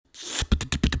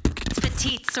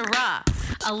Petite Syrah,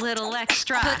 a little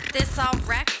extra. Put this on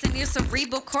Rex and your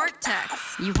cerebral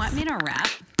cortex. You want me to rap?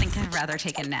 Think I'd rather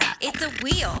take a nap. It's a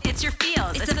wheel. It's your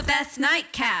feels. It's the best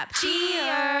nightcap.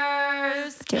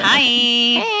 Cheers. Hi.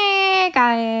 Hey,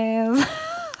 guys.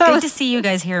 Good to see you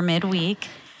guys here midweek.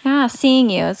 Yeah, seeing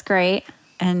you is great.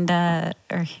 And,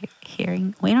 or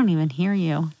hearing, we don't even hear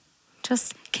you.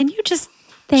 Can you just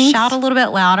Thanks. shout a little bit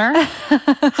louder?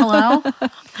 Hello?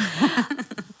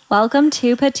 Welcome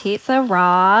to Petite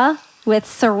Syrah with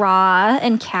Sarah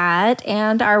and Kat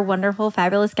and our wonderful,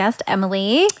 fabulous guest,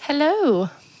 Emily. Hello.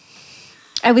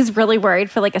 I was really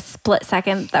worried for like a split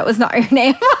second that was not your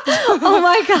name. Oh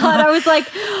my God. I was like,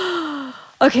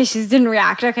 okay, she didn't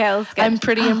react. Okay, let's go. I'm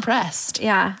pretty impressed.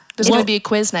 Yeah. There's going to be a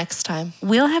quiz next time.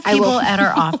 We'll have I will. people at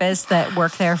our office that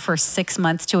work there for 6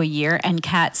 months to a year, and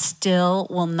Kat still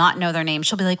will not know their name.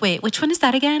 She'll be like, wait, which one is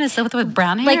that again? Is that with the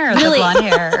brown hair Like, or really, the blonde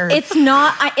hair? Or... It's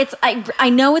not, I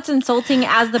know it's insulting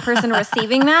as the person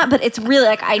receiving that, but it's really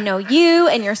like, I know you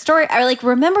and your story. I like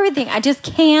remember everything. I just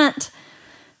can't,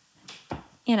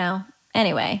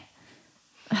 anyway.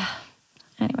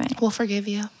 Anyway. We'll forgive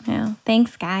you. Yeah.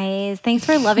 Thanks, guys. Thanks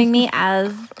for loving me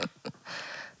as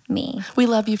me. We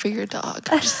love you for your dog.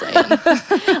 I'm just saying.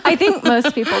 I think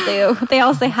most people do. They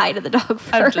all say hi to the dog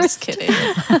first. I'm just kidding.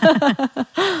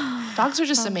 Dogs are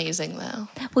just amazing, though.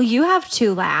 Well, you have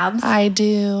 2 labs. I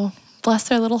do. Bless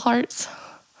their little hearts.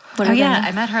 What Oh, are yeah, they?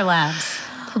 I met her labs.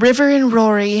 River and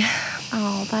Rory.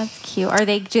 Oh, that's cute. Do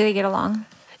they get along?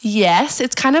 Yes,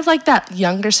 it's kind of like that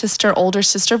younger sister, older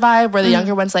sister vibe where the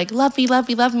younger one's like, love me, love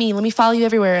me, love me. Let me follow you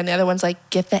everywhere. And the other one's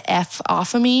like, get the F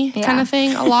off of me kind Yeah. of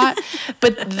thing a lot.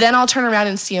 But then I'll turn around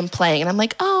and see them playing. And I'm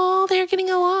like, oh, they're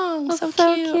getting along. That's So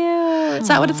so cute. cute. Is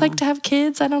that what it's like to have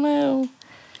kids? I don't know.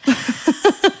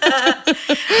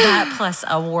 That plus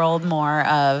a world more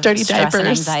of Dirty stress and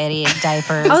diapers. anxiety and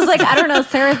diapers. I was like, I don't know.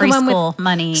 Sarah's the one with preschool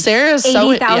money. Sarah's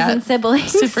so 80,000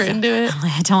 siblings. super into it.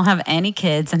 I don't have any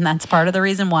kids, and that's part of the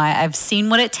reason why. I've seen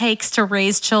what it takes to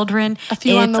raise children. A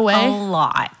few on the way? It's a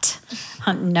lot.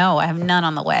 No, I have none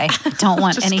on the way. I don't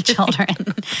want any children.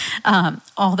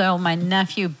 Although my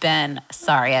nephew Ben,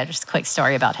 just a quick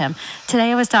story about him.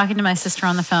 Today I was talking to my sister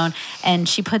on the phone, and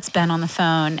she puts Ben on the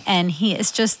phone, and he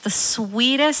is just the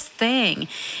sweetest thing.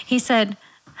 He said,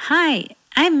 "Hi,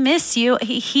 I miss you."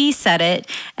 He said it,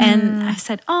 and I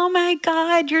said, "Oh my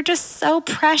God, you're just so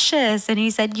precious." And he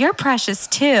said, "You're precious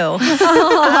too."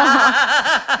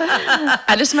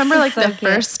 I just remember like So the cute.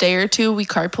 first day or two we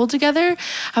carpooled together.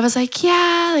 I was like,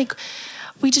 yeah, like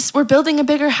we're building a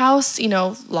bigger house,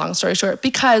 long story short,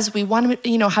 because we want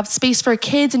to, have space for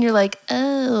kids. And you're like,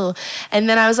 oh. And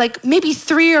then I was like, maybe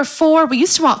 3 or 4. We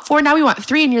used to want 4. Now we want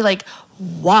 3. And you're like,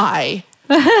 why?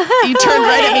 You turned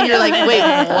right at me and you're like, wait,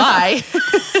 why?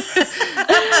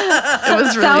 It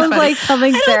was really Sounds funny. like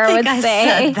something Sarah would I say.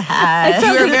 said that.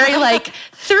 You were very like,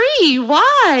 3,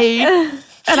 why?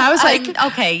 And I was like,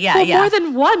 okay, yeah, well, yeah. more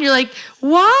than 1. You're like,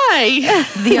 why?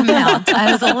 The amount.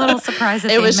 I was a little surprised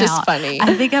at It the was just amount. funny.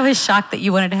 I think I was shocked that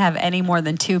you wanted to have any more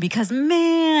than 2 because,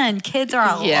 man, kids are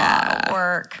a lot of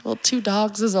work. Well, 2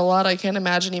 dogs is a lot. I can't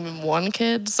imagine even 1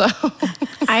 kid. So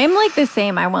I am like the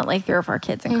same. I want like 3 or 4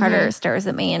 kids, and Carter stares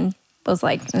at me and was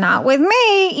like, not with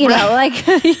me, like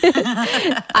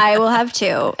I will have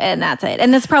 2 and that's it.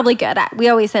 And that's probably good. We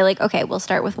always say like, okay, we'll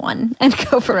start with 1 and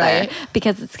go from there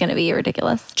because it's going to be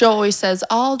ridiculous. Joe always says,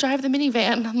 I'll drive the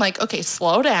minivan. I'm like, okay,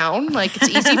 slow down. Like, it's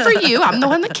easy for you. I'm the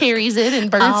one that carries it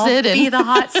and births I'll it. be And the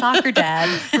hot soccer dad.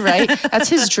 right? That's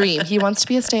his dream. He wants to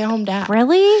be a stay-at-home dad.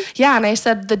 Really? Yeah, and I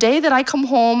said, the day that I come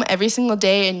home every single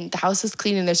day and the house is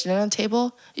clean and there's dinner on the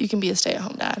table, you can be a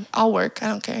stay-at-home dad. I'll work. I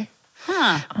don't care.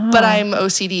 Huh. But I'm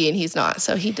OCD and he's not,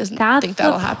 so he doesn't That's think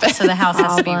that'll the- happen. So the house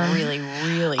has to be Problem. really,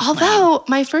 really clean. Although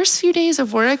my first few days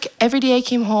of work, every day I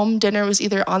came home, dinner was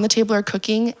either on the table or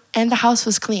cooking, and the house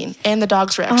was clean, and the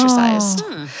dogs were exercised.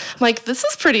 I'm like, this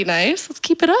is pretty nice. Let's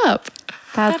keep it up.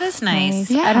 That's That is nice.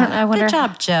 Yeah. I wonder. Good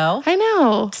job, Joe. I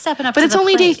know. Stepping up But to it's the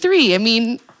only day plate. 3. I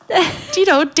mean,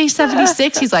 day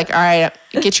 76, he's like, all right,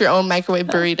 get your own microwave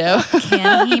burrito.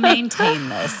 Can he maintain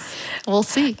this? We'll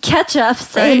see. Catch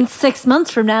us Right. in 6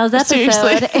 months from now's episode.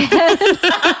 Seriously.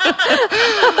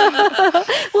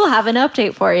 We'll have an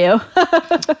update for you.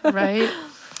 Right?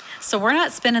 So we're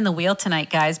not spinning the wheel tonight,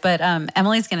 guys, but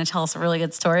Emily's going to tell us a really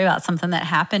good story about something that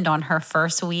happened on her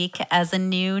first week as a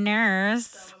new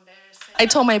nurse. I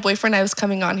told my boyfriend I was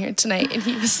coming on here tonight, and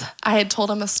I had told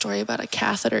him a story about a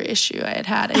catheter issue I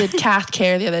had. I did cath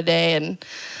care the other day, and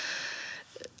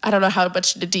I don't know how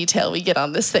much detail we get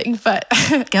on this thing, but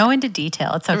Go into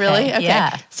detail. It's okay. really? Okay.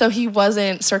 Yeah. So he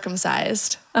wasn't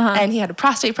circumcised and he had a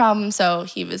prostate problem. So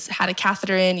he had a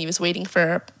catheter in, he was waiting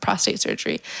for prostate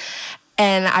surgery.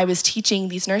 And I was teaching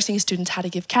these nursing students how to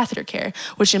give catheter care,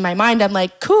 which in my mind, I'm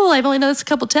like, cool, I've only done this a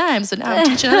couple times, but now I'm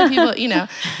teaching other people, you know.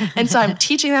 And so I'm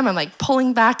teaching them, I'm like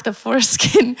pulling back the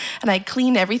foreskin and I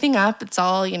clean everything up. It's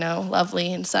all, you know,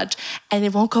 lovely and such. And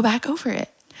it won't go back over it.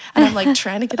 And I'm like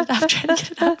trying to get it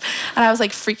up. And I was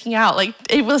like freaking out. Like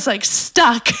it was like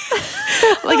stuck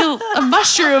like a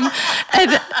mushroom.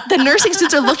 And the nursing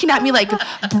students are looking at me like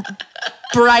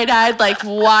bright-eyed, like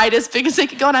wide as big as they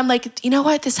could go. And I'm like, you know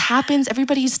what? This happens.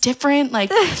 Everybody's different. Like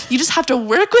you just have to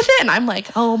work with it. And I'm like,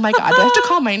 oh my God, do I have to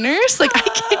call my nurse? Like I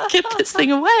can't get this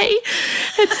thing away.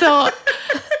 And so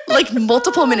like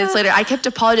multiple minutes later, I kept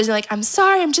apologizing, like, I'm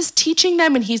sorry, I'm just teaching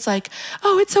them. And he's like,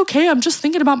 oh, it's okay. I'm just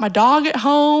thinking about my dog at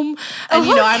home. And,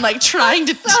 you know, I'm like trying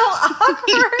to. So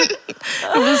awkward.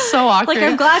 It was so awkward. Like,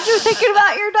 I'm glad you're thinking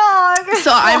about your dog.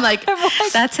 So I'm like,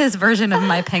 That's his version of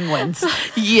my penguins.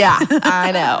 yeah,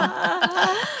 I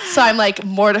know. So I'm like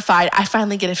mortified. I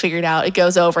finally get it figured out. It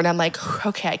goes over and I'm like,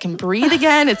 okay, I can breathe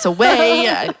again. It's away.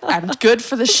 I'm good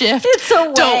for the shift. It's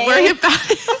away. Don't worry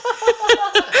about it.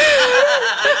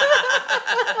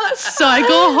 So I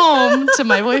go home to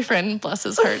my boyfriend, bless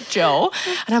his heart, Joe.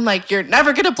 And I'm like, you're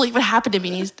never going to believe what happened to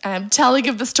me. And I'm telling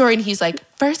him the story. And he's like,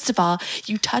 first of all,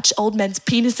 you touch old men's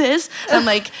penises. And I'm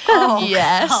like,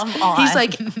 yes. come on. He's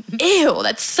like, ew,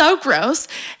 that's so gross.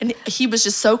 And he was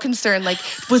just so concerned. Like,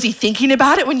 was he thinking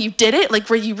about it when you did it? Like,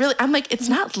 were you really? I'm like, it's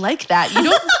not like that. I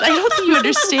don't think you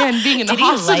understand being in the Did he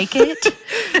hospital. like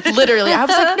it? Literally. I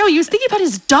was like, no, he was thinking about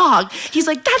his dog. He's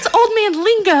like, that's old man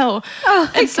lingo. Oh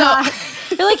my And so- God.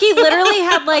 You're like, he literally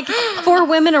had like 4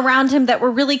 women around him that were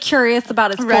really curious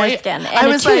about his foreskin. And I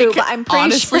was a tube, like, I'm pretty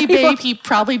honestly, sure babe, he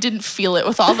probably didn't feel it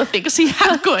with all the things he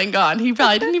had going on. He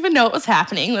probably didn't even know it was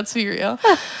happening. Let's be real.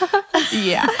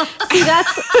 Yeah. See,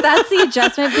 that's the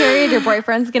adjustment period your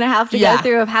boyfriend's gonna have to Yeah. go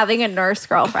through of having a nurse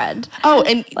girlfriend. Oh,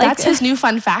 and that's his new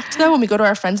fun fact, though. When we go to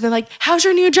our friends, they're like, how's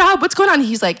your new job? What's going on?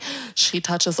 He's like, she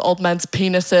touches old men's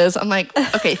penises. I'm like,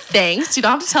 okay, thanks. You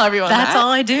don't have to tell everyone That's that.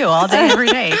 all I do all day, every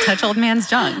day. Touch old man's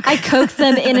junk. I coax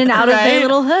them in and out of their Right.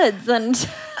 little hoods, and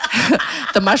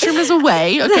The mushroom is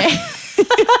away, okay?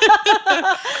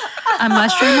 A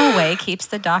mushroom away keeps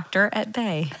the doctor at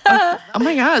bay. Oh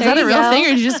my God, is There that a you real go. thing or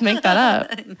did you just make that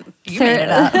up? You made it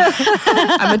up.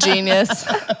 I'm a genius.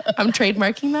 I'm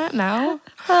trademarking that now.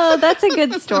 oh, that's a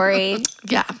good story.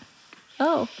 Yeah.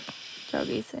 Oh,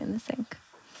 Joey's in the sink.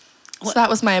 So that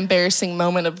was my embarrassing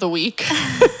moment of the week.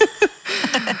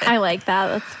 I like that.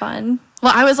 That's fun.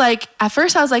 Well, I was like, at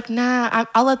first I was like, nah,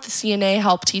 I'll let the CNA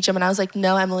help teach him. And I was like,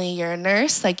 no, Emily, you're a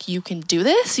nurse. Like, you can do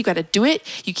this. You got to do it.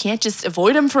 You can't just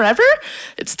avoid them forever.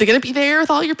 They're going to be there with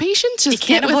all your patients. Just You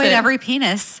can't get with avoid it. every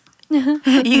penis. You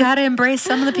got to embrace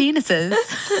some of the penises.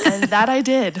 And that I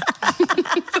did.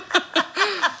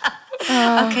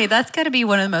 Okay, that's got to be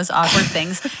one of the most awkward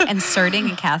things, inserting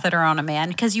a catheter on a man,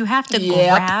 because you have to Yep.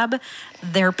 grab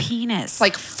their penis.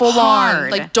 Like, full hard. on.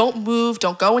 Like, don't move.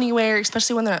 Don't go anywhere,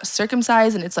 especially when they're not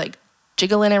circumcised and it's like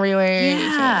jiggling everywhere.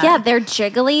 Yeah. Yeah, they're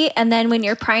jiggly, and then when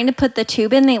you're trying to put the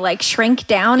tube in, they like shrink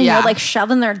down, and Yeah. you're like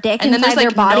shoving their dick And then inside there's, their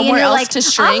like, body, nowhere and you're else like, to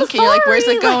shrink, I'm and you're like, where's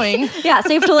it sorry. going? Yeah, so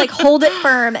you have to like hold it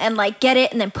firm and like get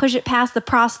it, and then push it past the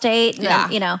prostate, and Yeah.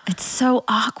 then, you know. It's so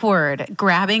awkward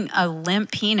grabbing a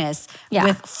limp penis Yeah.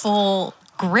 with full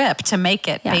grip to make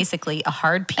it Yeah. basically a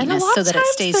hard And a penis lot so of that it times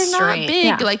stays they're straight. not big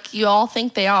Yeah. like you all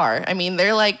think they are. I mean,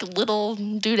 they're like little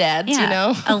doodads, Yeah. you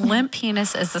know? A limp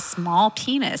penis is a small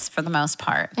penis for the most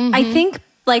part. I think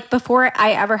like before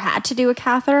I ever had to do a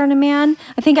catheter on a man,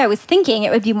 I think I was thinking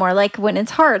it would be more like when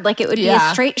it's hard, like it would be a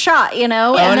Yeah. straight shot, you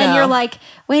know? Oh, and then no. you're like,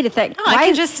 wait a second, No, I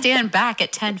can just stand back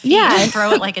at 10 feet Yeah. and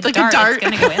throw it like a Like a dart. dart. It's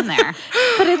going to go in there.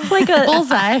 but it's like a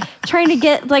Bullseye. trying to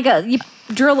get like you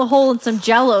drill a hole in some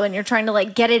jello and you're trying to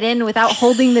like get it in without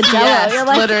holding the jello. Yes, You're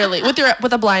like, literally.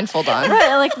 With a blindfold on.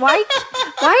 right, like why is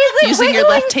it Using your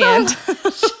left wiggling hand.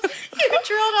 so- You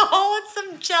drilled a hole in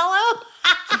some jello?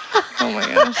 Oh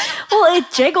my gosh. Well,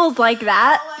 it jiggles like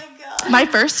that. My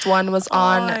first one was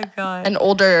on my God. an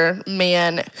older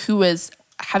man who was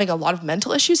having a lot of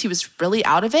mental issues. He was really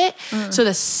out of it. So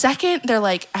the second they're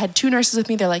like, I had 2 nurses with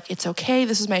me. They're like, it's okay.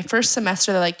 This is my first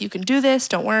semester. They're like, you can do this.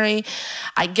 Don't worry.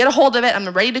 I get a hold of it. I'm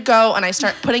ready to go. And I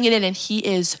start putting it in and he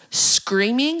is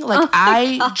screaming. Like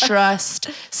I just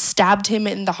stabbed him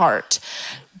in the heart.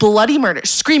 Bloody murder.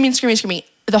 Screaming, screaming, screaming.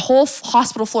 The whole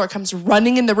hospital floor comes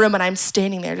running in the room and I'm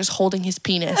standing there just holding his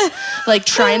penis, like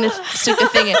trying to stick the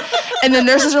thing in. And the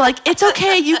nurses are like, it's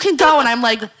okay, you can go. And I'm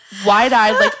like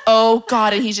wide-eyed, like, oh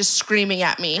God. And he's just screaming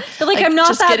at me. You're like, I'm not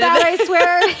just that get in bad, there. I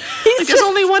swear. Like, there's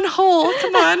only one hole.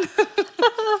 Come on.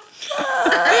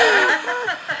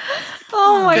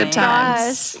 Oh my Good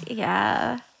times. gosh.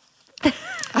 Yeah.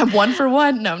 I'm 1 for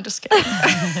 1. No, I'm just kidding.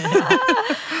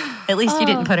 At least you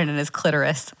didn't put it in his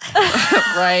clitoris.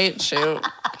 Right? Shoot.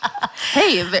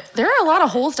 Hey, there are a lot of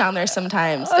holes down there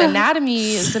sometimes. The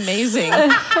anatomy is amazing.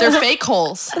 They're fake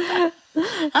holes.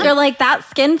 You're like, that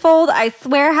skin fold, I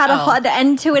swear, had an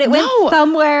end to it. It went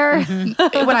somewhere. When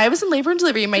I was in labor and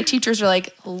delivery, my teachers were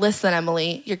like, listen,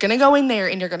 Emily, you're going to go in there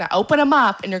and you're going to open them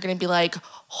up and you're going to be like,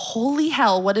 holy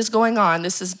hell, what is going on?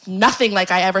 This is nothing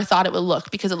like I ever thought it would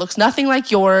look, because it looks nothing like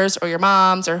yours or your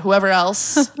mom's or whoever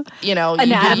else,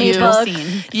 Anatomy you've book.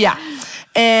 Seen. Yeah.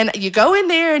 And you go in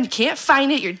there and you can't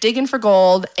find it. You're digging for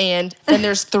gold. And then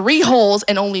there's 3 holes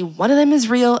and only one of them is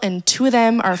real and 2 of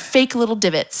them are fake little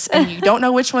divots. And you don't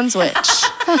know which one's which.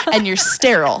 And you're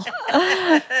sterile.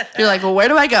 You're like, well, where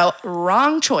do I go?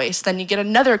 Wrong choice. Then you get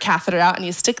another catheter out and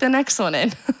you stick the next one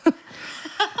in.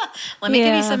 Let me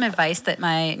give you some advice that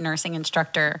my nursing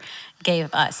instructor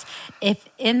gave us. If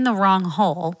in the wrong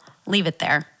hole, leave it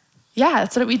there. Yeah,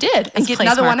 that's what we did. And It's get place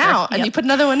another one marker. out. And Yep. you put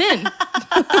another one in.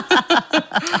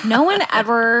 No one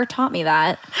ever taught me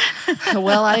that.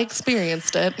 Well, I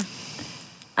experienced it.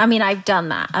 I mean, I've done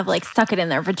that. I've like stuck it in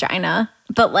their vagina.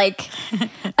 But like,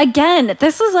 again,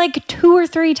 this was like 2 or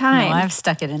 3 times. No, I've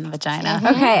stuck it in the vagina.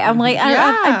 Okay, I'm like,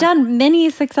 Yeah. I've done many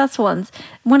successful ones.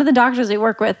 One of the doctors we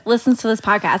work with listens to this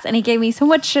podcast, and he gave me so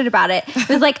much shit about it.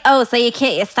 He was like, "Oh, so you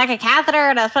stuck a catheter?"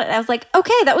 And I was like,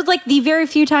 "Okay, that was like the very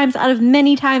few times out of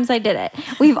many times I did it.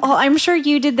 I'm sure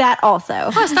you did that also."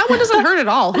 Plus, that one doesn't hurt at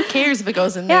all. Who cares if it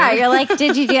goes in there? Yeah, you're like,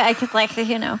 "Did you do it?" Because like,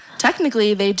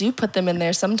 Technically, they do put them in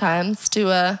there sometimes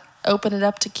to open it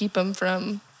up to keep them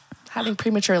from having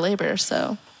premature labor.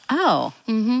 So, Oh.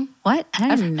 Mm-hmm. What?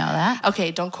 I didn't know that.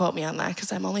 okay, don't quote me on that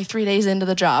because I'm only 3 days into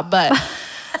the job. But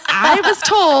I was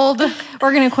told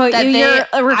we're gonna quote that you. You're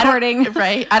I don't- recording.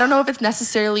 right? I don't know if it's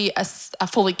necessarily a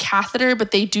fully catheter,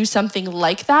 but they do something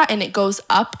like that, and it goes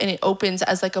up and it opens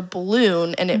as like a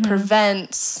balloon, and it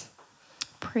prevents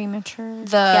Premature.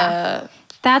 the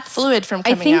That's fluid from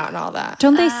I coming think- out and all that.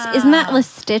 Don't they? Isn't that the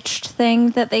stitched thing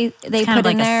that they It's put kind of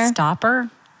like in there? a stopper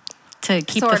to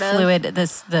keep Sort the of. fluid,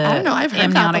 the I don't know, I've heard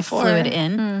that amniotic before. fluid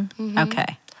in. Okay.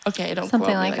 Okay, don't Something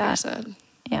quote me like I that. said.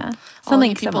 Yeah, All something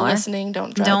you people similar. listening,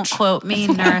 don't judge. Don't quote me,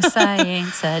 nurse. I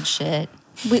ain't said shit.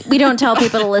 We don't tell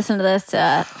people to listen to this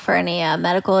for any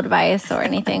medical advice or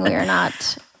anything. We are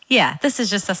not. Yeah, this is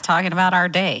just us talking about our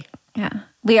day. Yeah,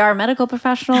 we are medical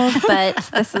professionals, but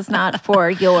this is not for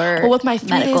your Well, with my 3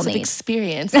 medical days of needs.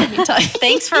 experience, let me tell you.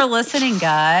 Thanks for listening,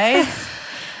 guys.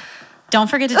 Don't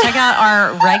forget to check out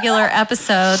our regular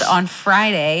episode on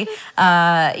Friday.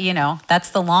 That's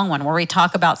the long one where we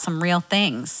talk about some real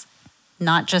things,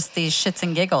 not just these shits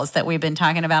and giggles that we've been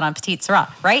talking about on Petite Sirah,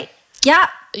 right? Yeah,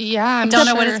 Yeah, I'm Don't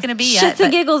know sure. what it's going to be yet. shits and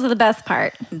but giggles are the best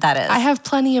part. that is. I have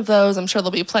plenty of those. I'm sure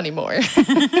there'll be plenty more.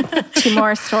 2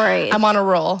 more stories. I'm on a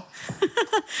roll.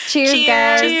 Cheers,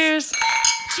 guys. Cheers.